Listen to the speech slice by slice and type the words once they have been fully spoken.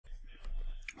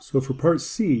So for part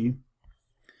C,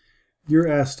 you're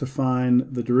asked to find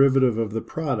the derivative of the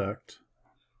product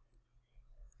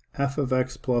f of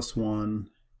x plus 1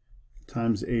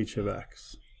 times h of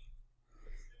x.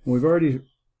 We've already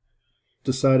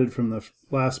decided from the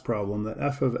last problem that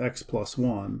f of x plus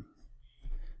 1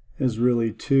 is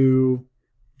really 2g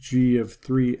of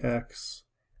 3x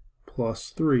plus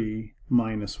 3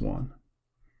 minus 1.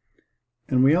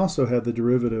 And we also had the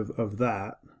derivative of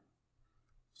that.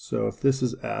 So if this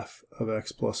is f of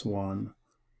x plus 1,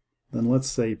 then let's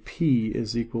say p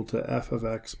is equal to f of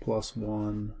x plus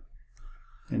 1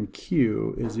 and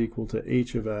q is equal to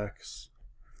h of x,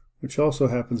 which also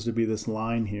happens to be this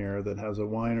line here that has a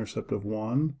y-intercept of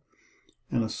 1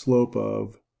 and a slope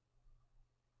of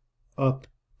up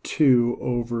 2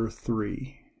 over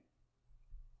 3.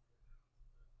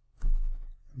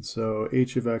 And so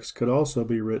h of x could also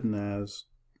be written as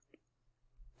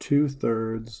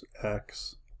 2/3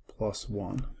 x plus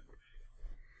 1.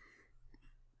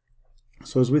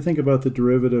 So as we think about the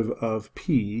derivative of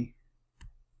p,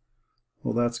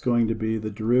 well, that's going to be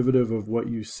the derivative of what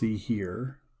you see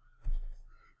here.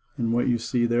 And what you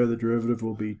see there, the derivative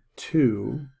will be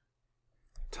 2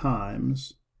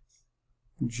 times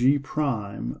g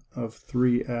prime of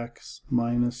 3x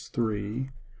minus 3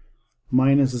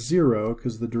 minus 0,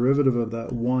 because the derivative of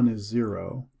that 1 is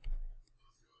 0,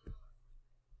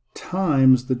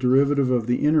 times the derivative of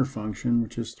the inner function,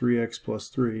 which is 3x plus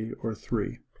 3, or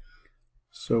 3.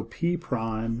 So p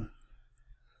prime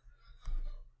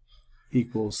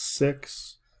equals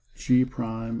 6 g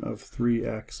prime of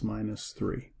 3x minus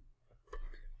 3.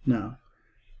 Now,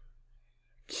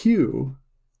 q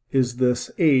is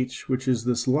this h, which is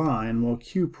this line, while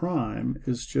q prime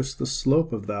is just the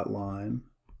slope of that line,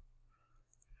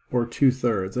 or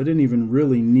 2/3. I didn't even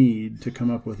really need to come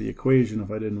up with the equation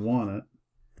if I didn't want it.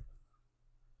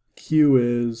 q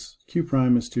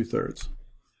prime is 2/3.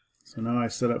 So now I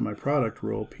set up my product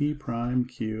rule, p prime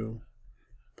q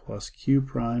plus q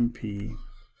prime p.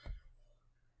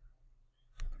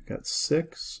 I've got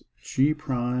 6 g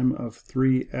prime of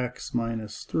 3x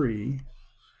minus 3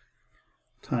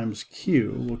 times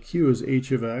q. Well, q is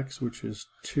h of x, which is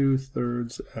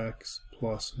 2/3 x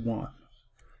plus 1,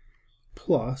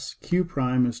 plus q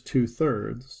prime is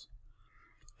 2/3,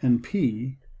 and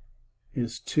p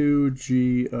is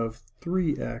 2g of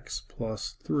 3x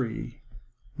plus 3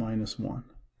 minus 1.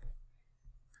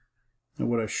 Now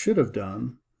what I should have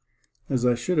done is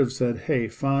I should have said, hey,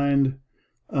 find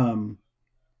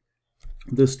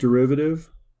this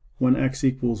derivative when x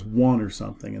equals 1 or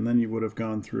something, and then you would have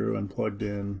gone through and plugged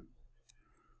in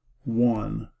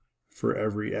 1 for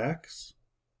every x.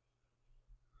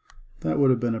 That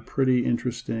would have been a pretty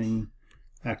interesting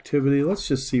activity. Let's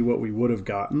just see what we would have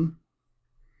gotten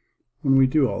when we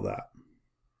do all that.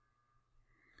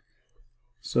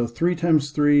 So 3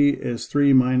 times 3 is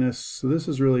 3 minus, so this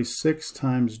is really 6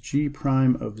 times g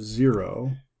prime of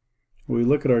 0. When we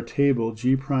look at our table,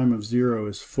 g prime of 0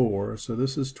 is 4, so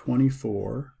this is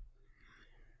 24,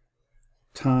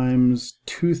 times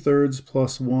 2/3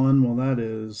 plus 1, well that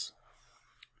is,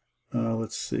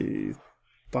 let's see,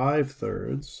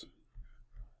 5/3,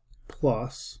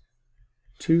 plus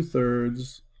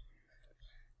 2/3,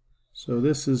 so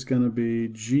this is going to be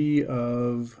g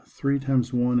of 3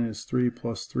 times 1 is 3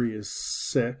 plus 3 is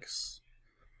 6.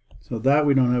 So that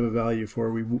we don't have a value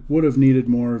for. We would have needed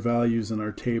more values in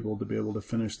our table to be able to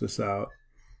finish this out.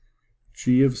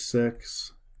 G of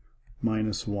 6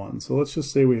 minus 1. So let's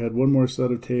just say we had one more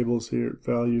set of tables here,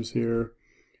 values here.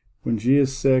 When g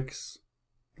is 6,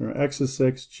 or x is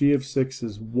 6, g of 6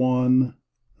 is 1.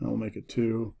 I'll make it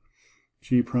 2.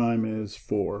 G prime is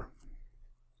 4.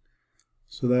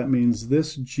 So that means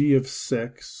this g of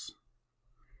 6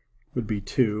 would be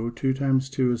 2. 2 times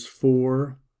 2 is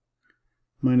 4.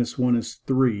 Minus 1 is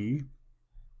 3.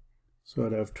 So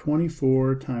I'd have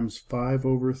 24 times 5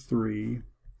 over 3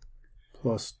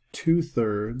 plus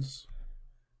 2/3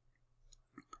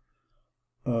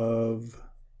 of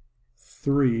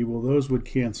 3. Well, those would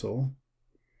cancel.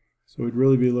 So we'd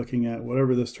really be looking at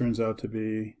whatever this turns out to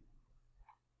be.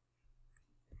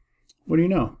 What do you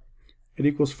know? It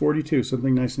equals 42,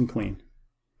 something nice and clean.